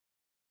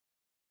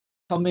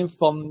coming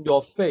from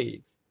your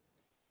faith.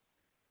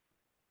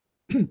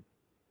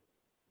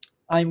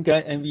 I'm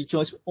glad and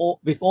rejoice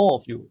with all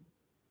of you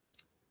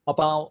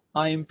about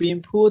I am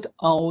being put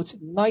out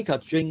like a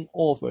drink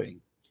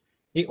offering.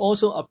 It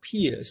also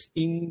appears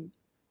in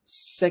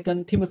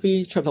 2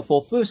 Timothy chapter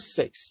 4, verse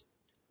 6.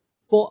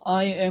 For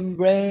I am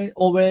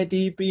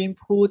already being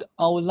put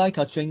out like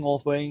a drink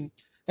offering,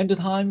 and the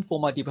time for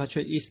my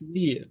departure is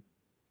near.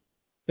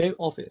 Very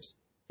obvious.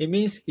 It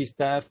means his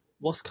death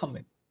was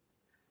coming.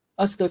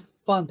 As the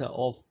founder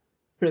of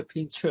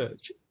Philippian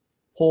church,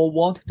 Paul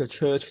wanted the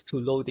church to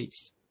know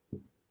this.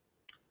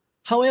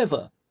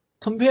 However,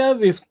 compared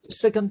with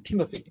 2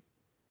 Timothy,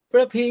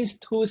 Philippians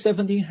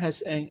 2:17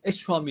 has an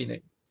extra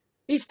meaning.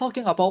 It's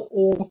talking about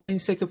offering,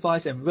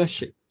 sacrifice, and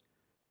worship.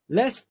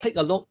 Let's take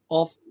a look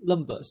of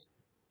Numbers,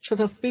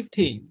 chapter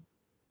 15,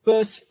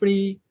 verse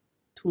 3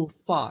 to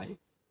 5.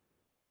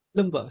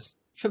 Numbers,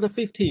 chapter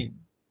 15,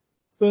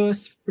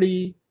 verse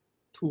 3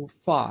 to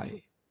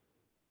 5.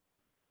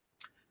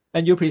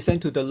 And you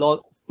present to the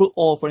Lord food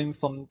offering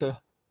from the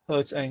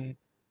herd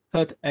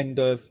and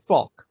the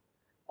flock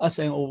as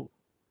an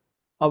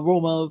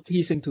aroma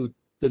pleasing to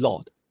the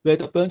Lord,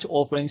 whether burnt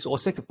offerings or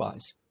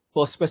sacrifice,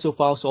 for special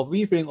vows or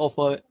evening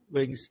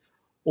offerings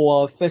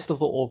or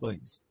festival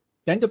offerings.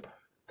 Then the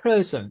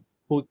person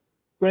who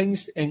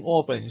brings an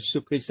offering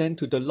should present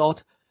to the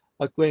Lord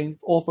a grain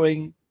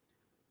offering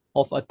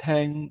of a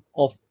tenth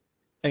of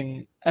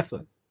an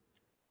ephah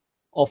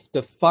of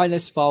the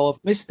finest flour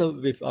mixed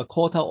with a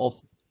quarter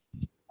of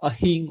a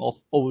hin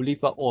of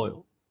olive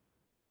oil.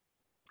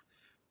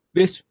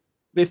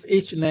 With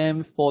each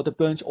lamb for the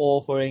burnt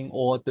offering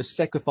or the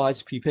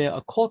sacrifice, prepare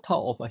a quarter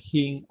of a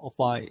hin of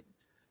wine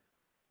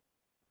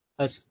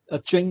as a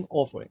drink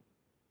offering.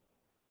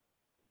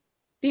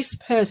 This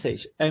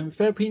passage and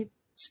Philippians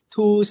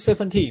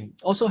 2:17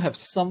 also have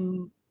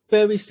some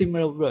very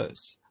similar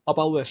words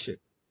about worship,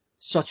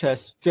 such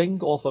as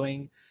drink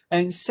offering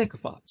and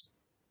sacrifice.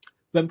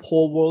 When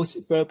Paul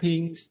wrote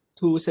Philippians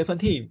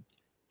 2:17,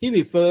 he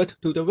referred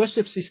to the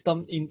worship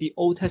system in the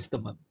Old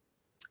Testament.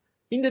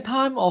 In the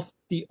time of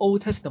the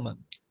Old Testament,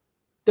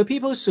 the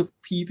people should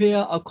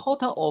prepare a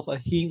quarter of a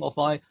hin of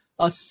wine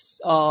as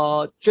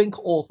a drink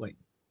offering.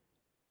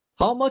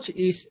 How much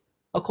is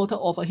a quarter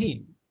of a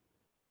hin?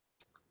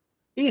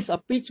 It is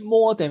a bit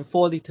more than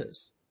 4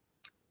 liters.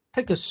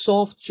 Take a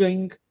soft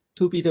drink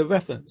to be the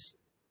reference.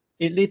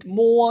 It needs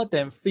more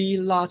than 3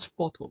 large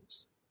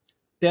bottles.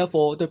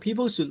 Therefore, the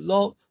people should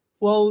not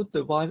throw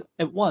the wine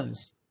at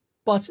once,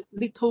 but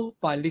little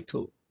by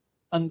little,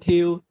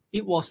 until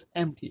it was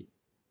empty.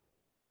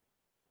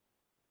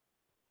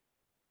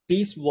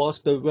 This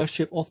was the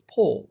worship of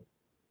Paul.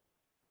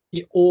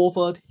 He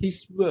offered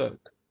his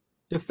work.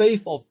 The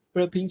faith of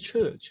Philippian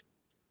church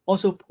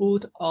also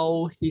put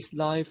out his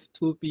life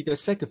to be the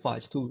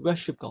sacrifice to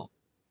worship God.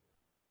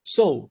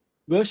 So,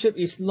 worship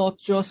is not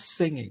just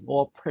singing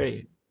or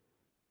praying.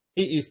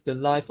 It is the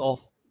life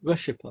of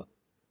worshipper.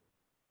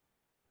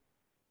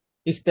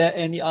 Is there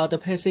any other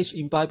passage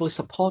in Bible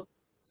support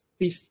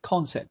this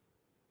concept?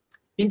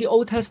 In the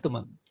Old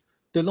Testament,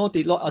 the Lord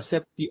did not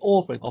accept the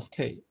offering of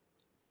Cain.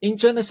 In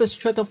Genesis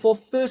chapter 4,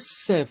 verse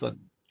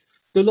 7,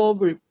 the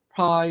Lord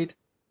replied,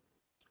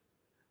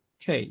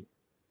 Cain,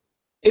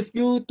 if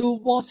you do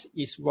what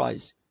is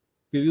right,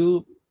 will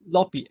you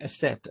not be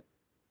accepted?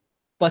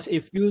 But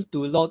if you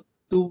do not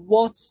do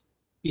what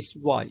is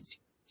right,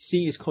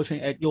 sin is crouching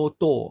at your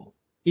door.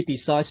 It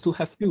decides to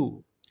have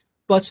you,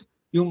 but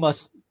you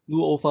must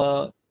rule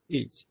over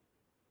it.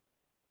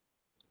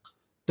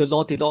 The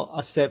Lord did not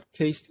accept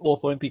Cain's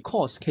offering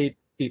because Cain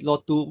did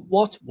not do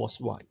what was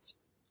right.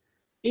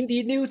 In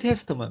the New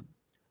Testament,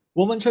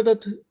 Romans chapter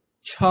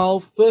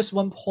 12, verse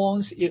 1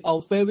 points it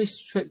out very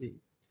strictly.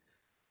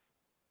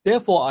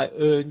 Therefore, I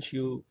urge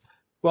you,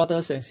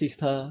 brothers and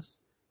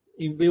sisters,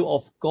 in view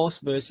of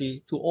God's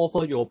mercy, to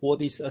offer your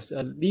bodies as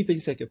a living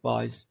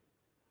sacrifice,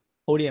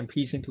 holy and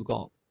pleasing to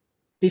God.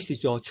 This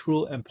is your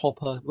true and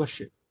proper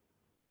worship.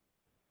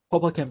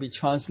 Proper can be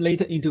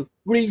translated into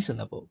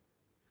reasonable.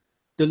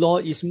 The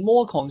Lord is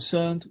more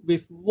concerned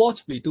with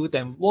what we do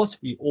than what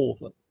we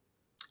offer.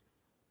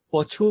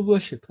 For true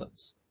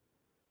worshippers,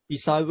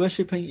 besides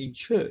worshiping in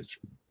church,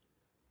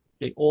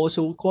 they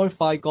also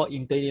glorify God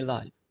in daily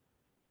life.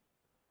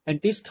 And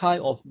this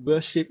kind of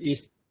worship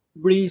is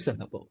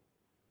reasonable.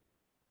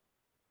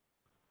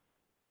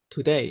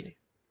 Today,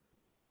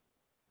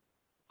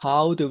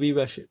 how do we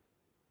worship?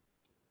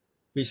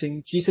 We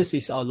sing Jesus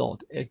is our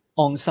Lord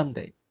on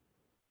Sunday.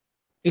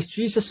 Is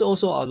Jesus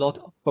also our Lord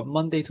from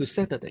Monday to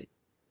Saturday?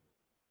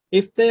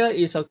 If there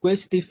is a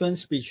great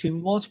difference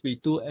between what we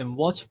do and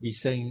what we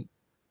sing,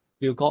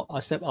 will God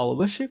accept our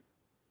worship?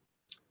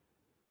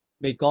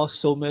 May God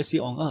show mercy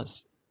on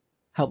us,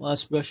 help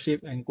us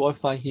worship and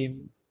glorify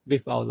Him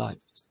with our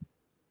lives.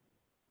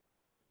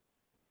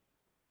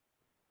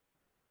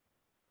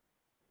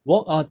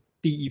 What are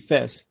the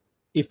effects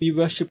if we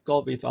worship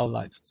God with our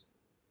lives?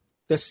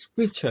 The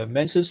scripture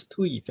mentions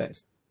 2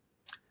 effects.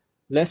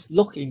 Let's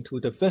look into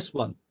the first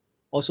one,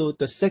 also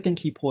the second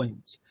key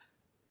point,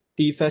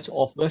 the effect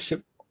of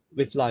worship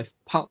with Life,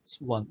 Part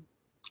 1.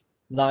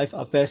 Life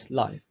affects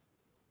life.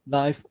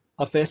 Life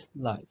affects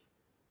life.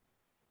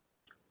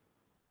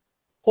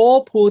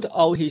 Paul poured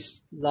out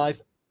his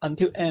life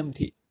until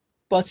empty,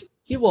 but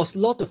he was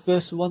not the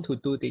first one to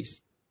do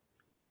this.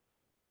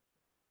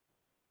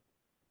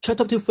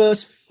 Chapter 2,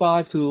 verse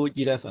 5 to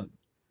 11.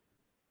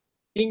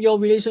 In your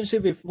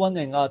relationship with one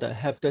another,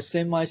 have the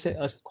same mindset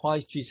as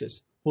Christ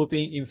Jesus, who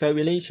being in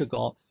very nature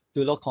God,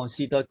 do not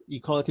consider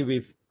equality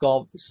with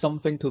God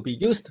something to be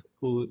used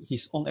to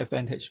his own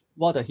advantage.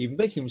 Rather, he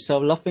made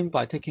himself nothing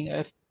by taking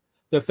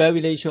the very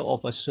nature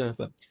of a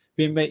servant,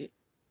 being made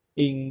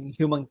in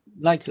human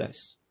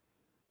likeness,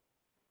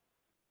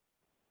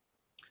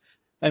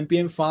 and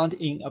being found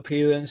in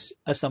appearance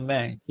as a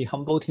man, he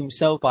humbled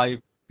himself by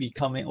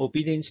becoming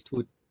obedient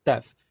to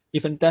death,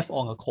 even death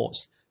on a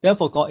cross.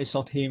 Therefore God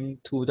exalted him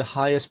to the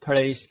highest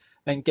place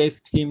and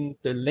gave him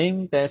the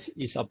name that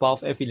is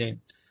above every name,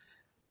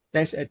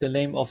 that at the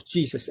name of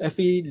Jesus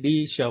every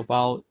knee shall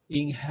bow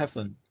in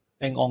heaven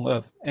and on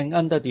earth and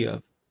under the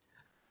earth,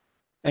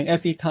 and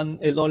every tongue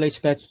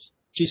acknowledge that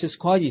Jesus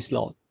Christ is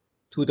Lord,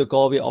 to the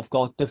glory of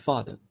God the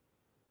Father.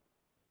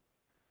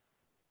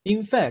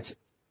 In fact,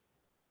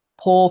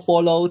 Paul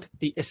followed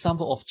the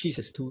example of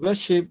Jesus to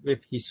worship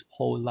with his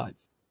whole life.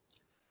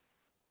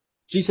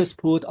 Jesus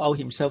poured out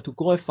himself to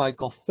glorify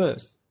God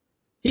first.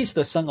 He is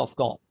the Son of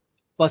God,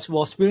 but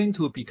was willing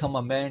to become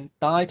a man,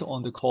 died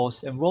on the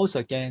cross, and rose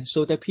again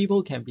so that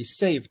people can be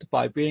saved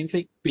by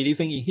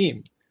believing in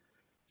him.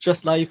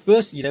 Just like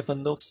verse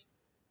 11 looks,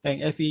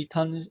 and every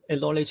tongue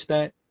acknowledge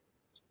that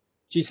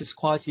Jesus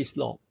Christ is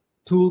Lord,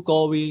 to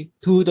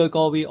the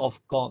glory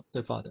of God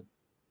the Father.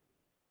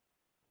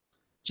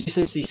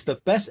 Jesus is the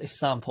best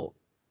example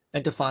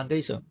and the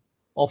foundation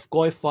of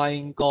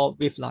glorifying God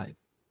with life.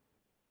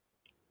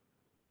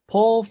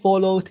 Paul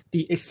followed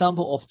the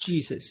example of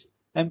Jesus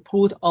and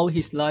poured out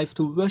his life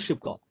to worship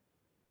God.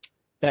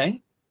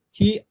 Then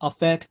he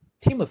affected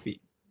Timothy.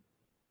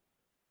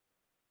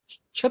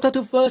 Chapter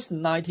 2, verse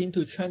 19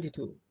 to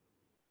 22.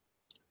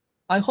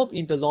 I hope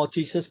in the Lord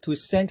Jesus to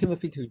send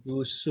Timothy to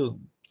you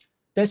soon,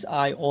 that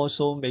I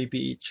also may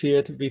be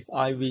cheered if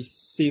I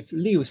receive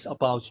news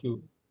about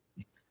you.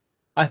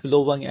 I have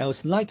no one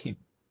else like him,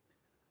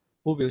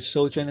 who will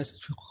show generous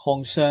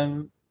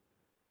concern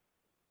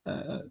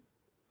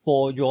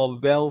for your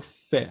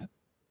welfare.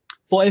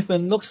 For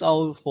everyone looks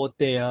out for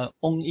their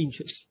own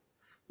interests,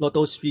 not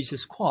those of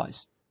Jesus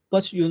Christ.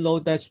 But you know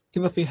that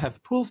Timothy has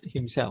proved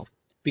himself,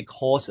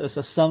 because as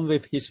a son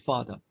with his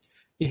father,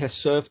 he has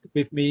served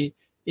with me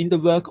in the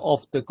work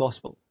of the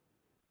gospel.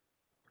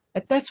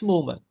 At that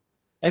moment,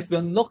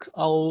 everyone looked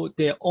out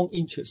their own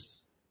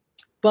interests,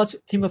 but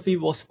Timothy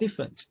was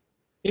different.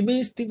 It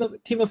means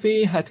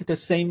Timothy had the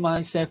same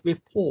mindset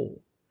with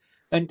Paul,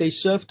 and they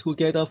served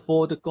together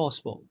for the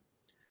gospel.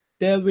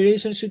 Their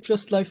relationship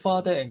just like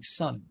father and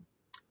son.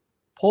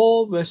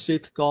 Paul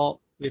worshipped God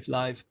with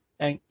life,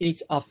 and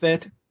it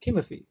affected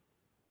Timothy.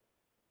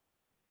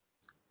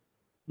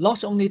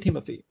 Not only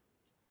Timothy,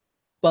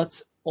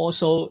 but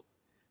also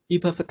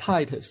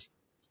Epaphroditus.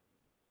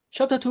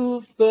 Chapter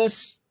 2,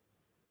 verse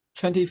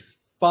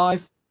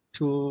 25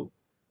 to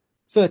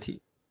 30.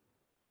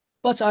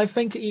 But I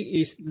think it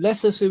is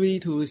necessary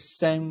to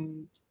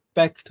send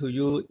back to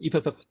you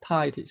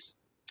Epaphroditus,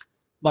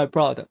 my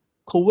brother,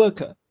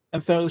 co-worker,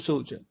 and fellow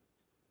soldier,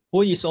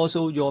 who is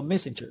also your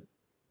messenger,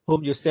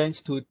 whom you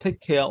sent to take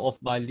care of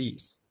my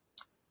needs.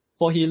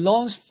 For he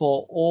longs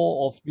for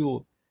all of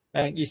you,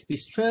 and is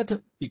distressed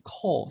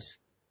because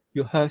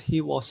you heard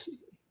he was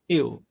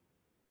ill.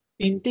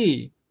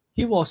 Indeed,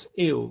 he was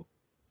ill,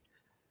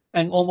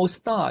 and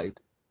almost died,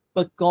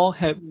 but God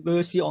had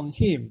mercy on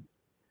him,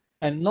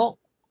 and not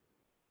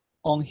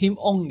on him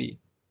only,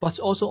 but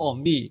also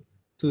on me,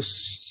 to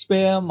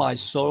spare my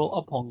sorrow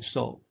upon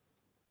sorrow.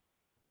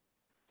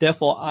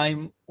 Therefore,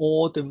 I'm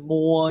all the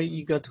more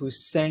eager to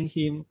send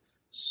him,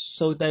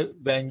 so that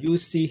when you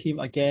see him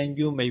again,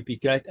 you may be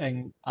glad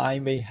and I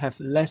may have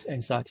less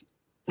anxiety.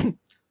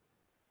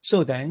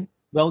 So then,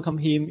 welcome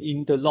him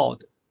in the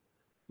Lord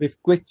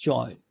with great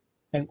joy,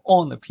 and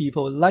honor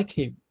people like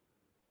him,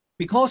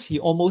 because he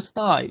almost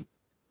died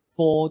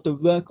for the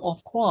work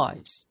of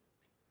Christ.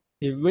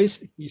 He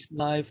risked his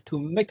life to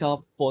make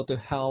up for the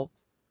help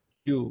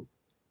you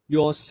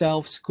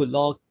yourselves could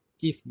not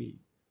give me.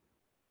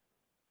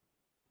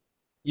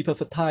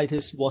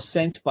 Epaphroditus was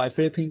sent by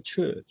Philippian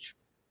church.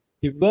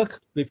 He worked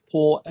with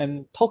Paul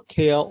and took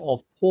care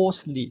of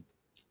Paul's need.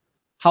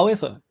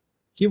 However,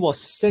 he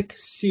was sick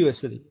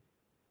seriously.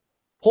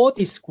 Paul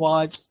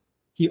describes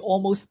he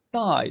almost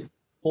died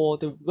for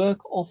the work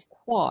of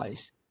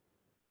Christ.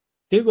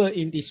 They were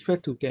in distress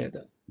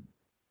together,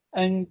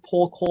 and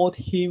Paul called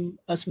him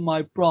as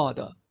my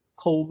brother,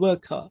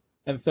 co-worker,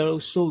 and fellow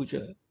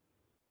soldier.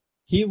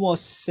 He was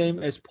same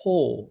as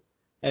Paul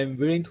and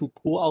willing to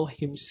pour out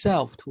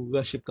himself to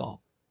worship God.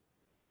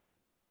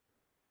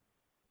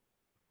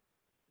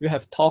 We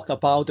have talked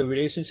about the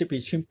relationship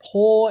between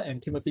Paul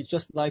and Timothy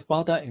just like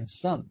father and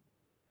son.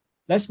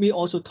 Let me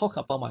also talk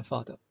about my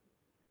father.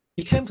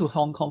 He came to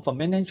Hong Kong from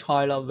mainland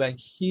China when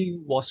he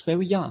was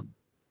very young.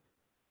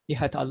 He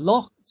had a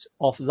lot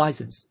of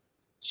licenses,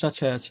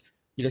 such as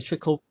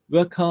electrical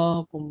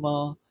worker,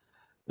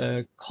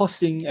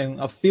 coursing, and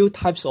a few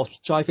types of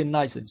driving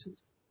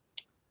licenses.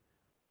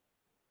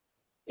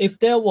 If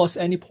there was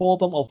any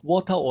problem of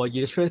water or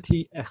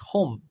electricity at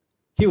home,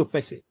 he would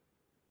fix it.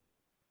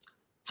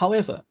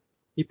 However,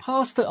 he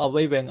passed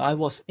away when I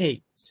was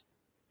 8.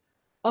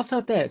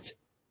 After that,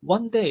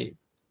 one day,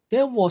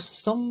 there was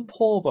some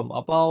problem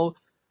about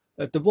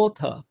the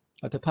water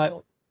at the pipe,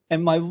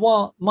 and my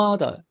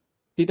mother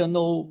didn't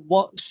know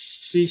what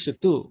she should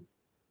do.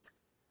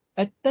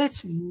 At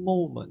that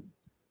moment,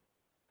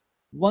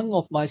 one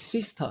of my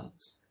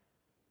sisters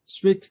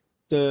switched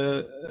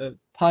the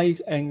pipe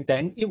and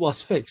then it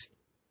was fixed.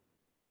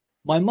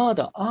 My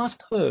mother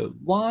asked her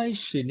why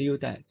she knew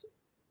that.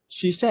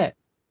 She said,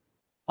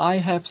 "I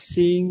have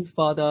seen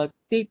Father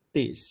did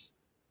this."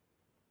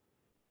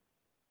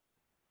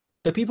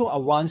 The people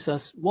around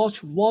us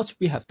watch what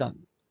we have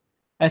done,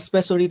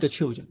 especially the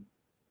children.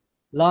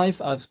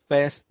 Life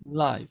affects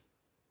life.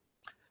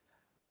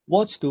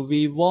 What do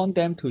we want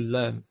them to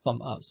learn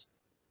from us?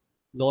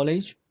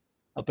 Knowledge,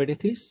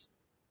 abilities,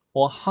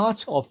 or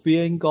heart of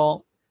fearing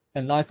God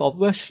and life of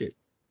worship?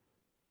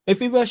 If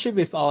we worship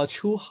with our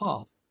true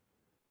heart,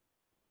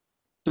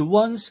 the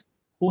ones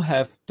who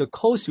have the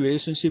close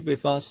relationship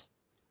with us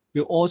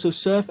will also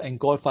serve and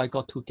glorify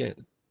God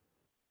together.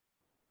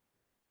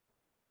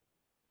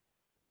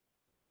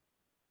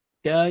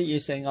 There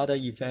is another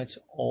effect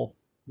of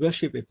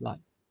worship with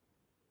life.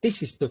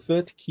 This is the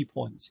third key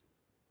point.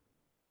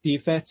 The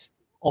effect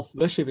of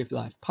worship with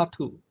life. Part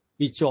 2.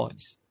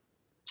 Rejoice.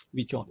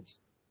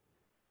 Rejoice.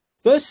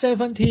 Verse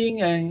 17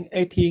 and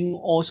 18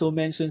 also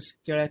mentions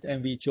glad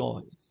and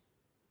rejoice.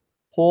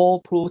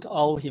 Paul proved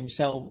out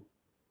himself,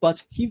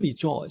 but he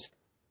rejoiced.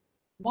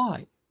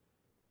 Why?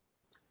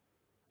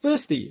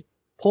 Firstly,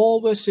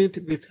 Paul worshipped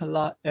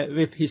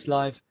with his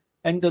life,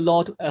 and the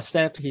Lord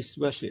accepted his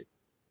worship.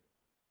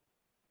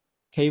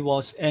 He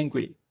was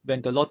angry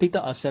when the Lord did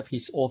not accept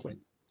his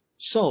offering.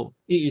 So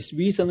it is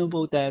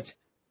reasonable that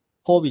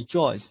Paul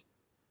rejoiced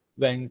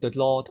when the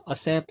Lord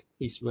accepted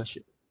his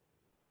worship.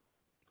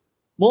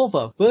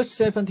 Moreover, verse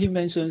 17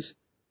 mentions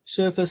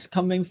service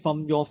coming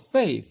from your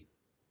faith.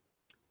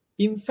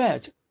 In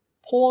fact,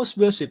 Paul's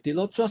worship did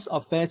not just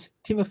affect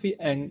Timothy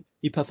and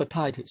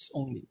Epaphroditus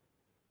only,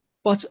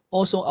 but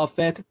also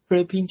affect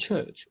Philippian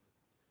church.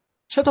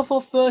 Chapter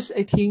 4, verse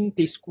 18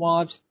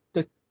 describes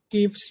the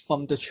gifts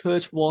from the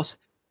church was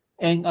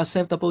an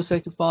acceptable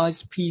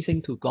sacrifice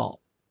pleasing to God.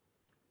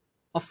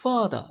 A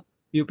father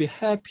will be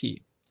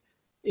happy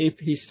if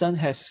his son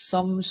has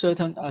some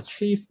certain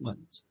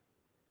achievement.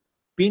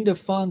 Being the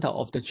founder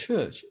of the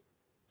church,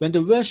 when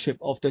the worship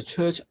of the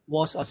church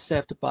was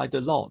accepted by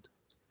the Lord,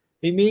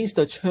 it means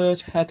the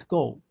church had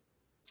goal.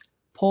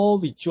 Paul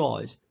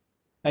rejoiced,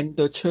 and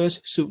the church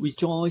should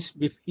rejoice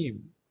with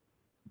him.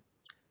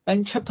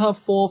 And chapter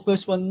 4,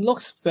 verse 1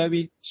 looks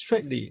very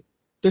strictly.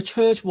 The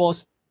church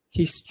was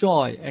his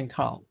joy and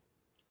crown.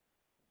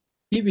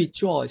 He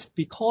rejoiced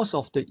because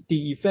of the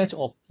effect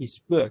of his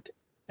work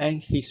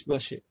and his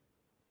worship.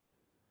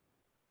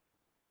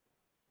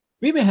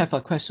 We may have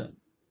a question.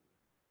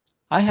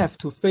 I have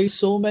to face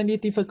so many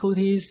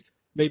difficulties,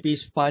 maybe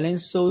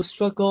financial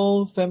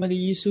struggle,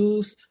 family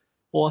issues,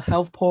 or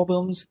health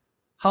problems.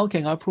 How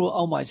can I prove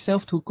out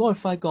myself to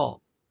glorify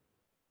God?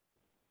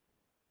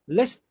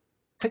 Let's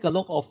take a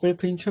look at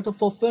Philippians chapter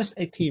 4, verse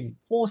 18.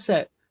 Paul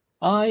said,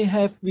 "I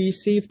have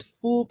received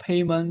full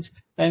payment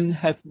and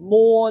have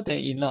more than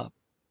enough."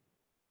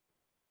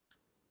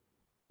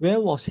 Where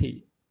was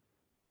he?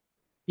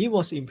 He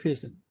was in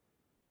prison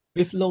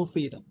with no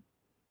freedom,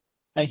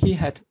 and he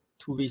had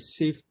to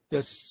receive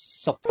the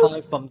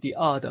supply from the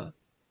other.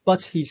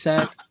 But he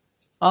said,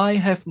 "I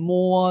have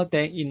more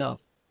than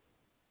enough."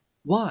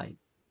 Why?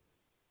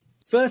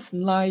 Verse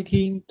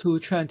 19 to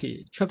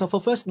 20, chapter 4,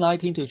 verse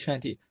 19 to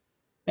 20.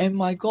 "And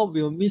my God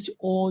will meet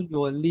all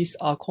your needs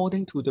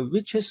according to the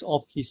riches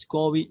of his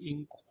glory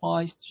in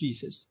Christ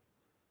Jesus.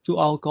 To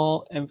our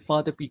God and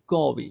Father be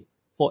glory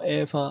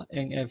forever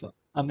and ever.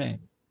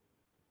 Amen."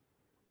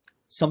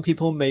 Some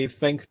people may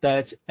think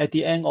that at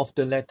the end of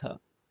the letter,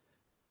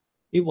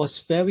 it was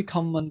very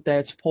common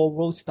that Paul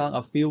wrote down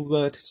a few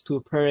words to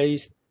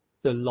praise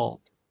the Lord.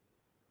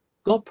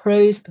 God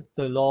praised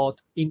the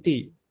Lord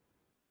indeed.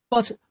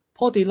 But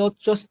Paul did not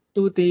just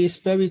do this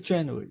very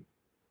generally.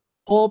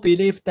 Paul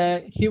believed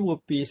that he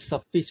would be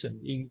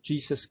sufficient in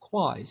Jesus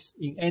Christ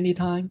in any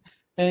time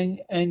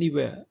and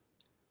anywhere.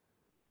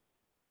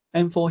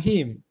 And for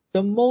him,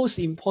 the most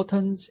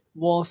important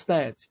was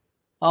that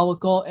our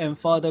God and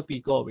Father be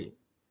glory.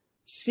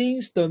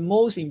 Since the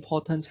most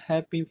important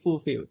had been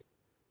fulfilled,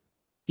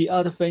 the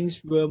other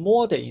things were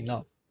more than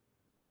enough.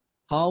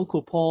 How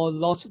could Paul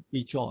not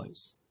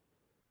rejoice?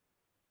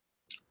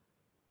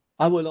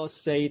 I will not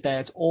say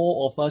that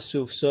all of us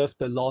should serve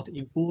the Lord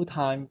in full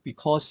time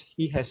because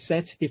he has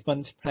set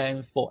different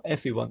plans for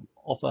every one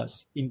of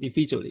us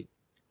individually.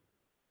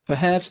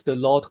 Perhaps the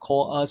Lord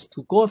calls us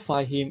to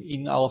glorify him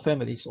in our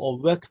families or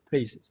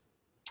workplaces.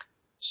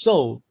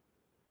 So,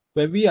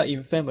 when we are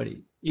in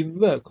family, in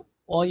work,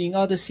 or in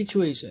other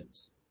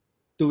situations,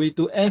 do we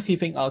do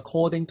everything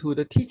according to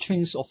the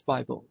teachings of the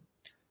Bible,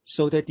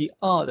 so that the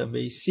other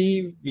may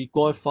see we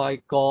glorify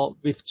God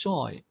with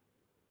joy?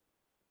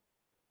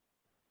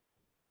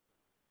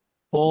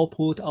 Paul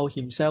put out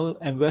himself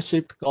and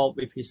worshipped God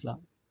with his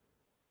life.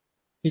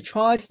 He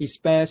tried his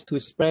best to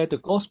spread the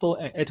gospel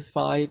and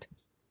edified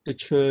the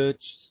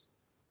church,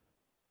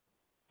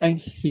 and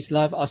his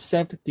life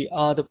affected the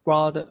other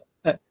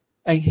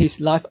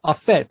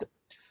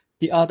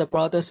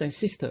brothers and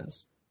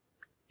sisters.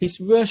 His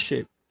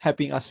worship had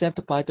been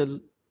accepted by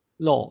the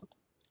Lord,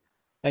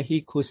 and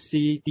he could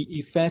see the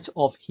effect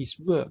of his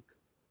work.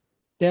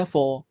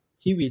 Therefore,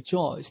 he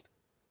rejoiced.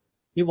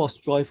 He was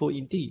joyful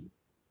indeed.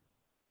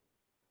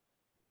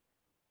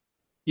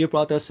 Dear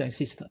brothers and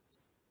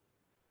sisters,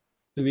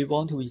 do we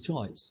want to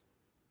rejoice?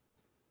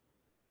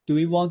 Do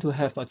we want to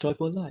have a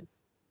joyful life?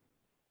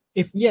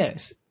 If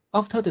yes,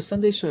 after the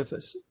Sunday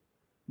service,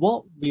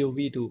 what will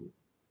we do?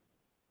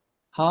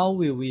 How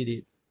will we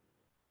live?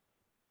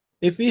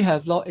 If we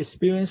have not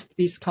experienced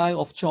this kind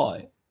of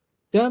joy,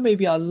 there may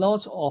be a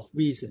lot of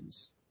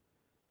reasons.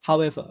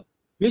 However,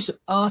 we should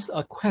ask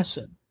a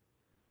question: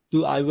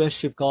 do I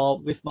worship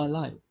God with my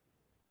life?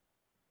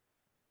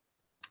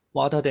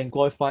 Rather than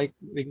glorifying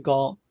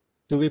God,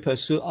 do we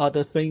pursue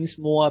other things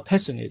more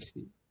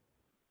passionately,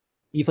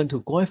 even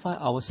to glorify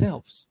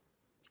ourselves?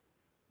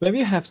 When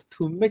we have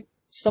to make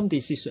some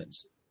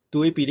decisions, do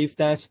we believe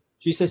that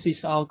Jesus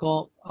is our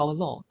God, our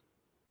Lord?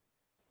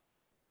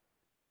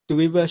 Do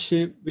we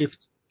worship with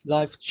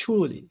life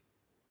truly?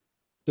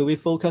 Do we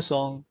focus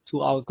on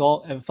to our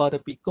God and Father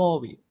be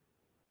glory?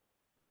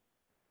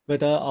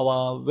 Whether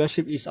our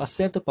worship is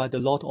accepted by the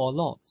Lord or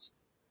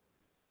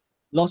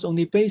not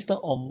only based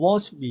on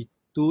what we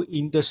do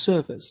in the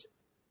service.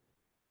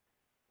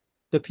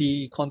 The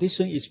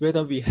precondition is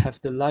whether we have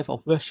the life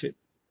of worship,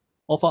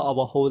 offer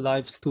our whole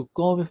lives to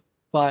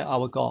glorify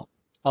our God,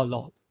 our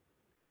Lord.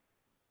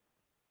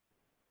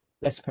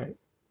 Let's pray.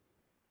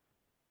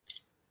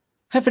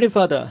 Heavenly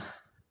Father,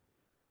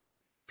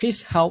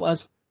 please help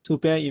us to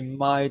bear in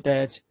mind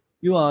that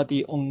you are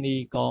the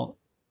only God,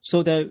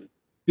 so that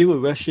we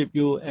will worship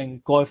you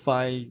and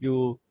glorify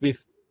you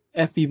with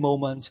every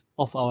moment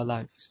of our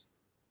lives.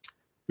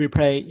 We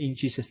pray in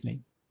Jesus'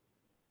 name.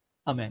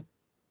 Amen.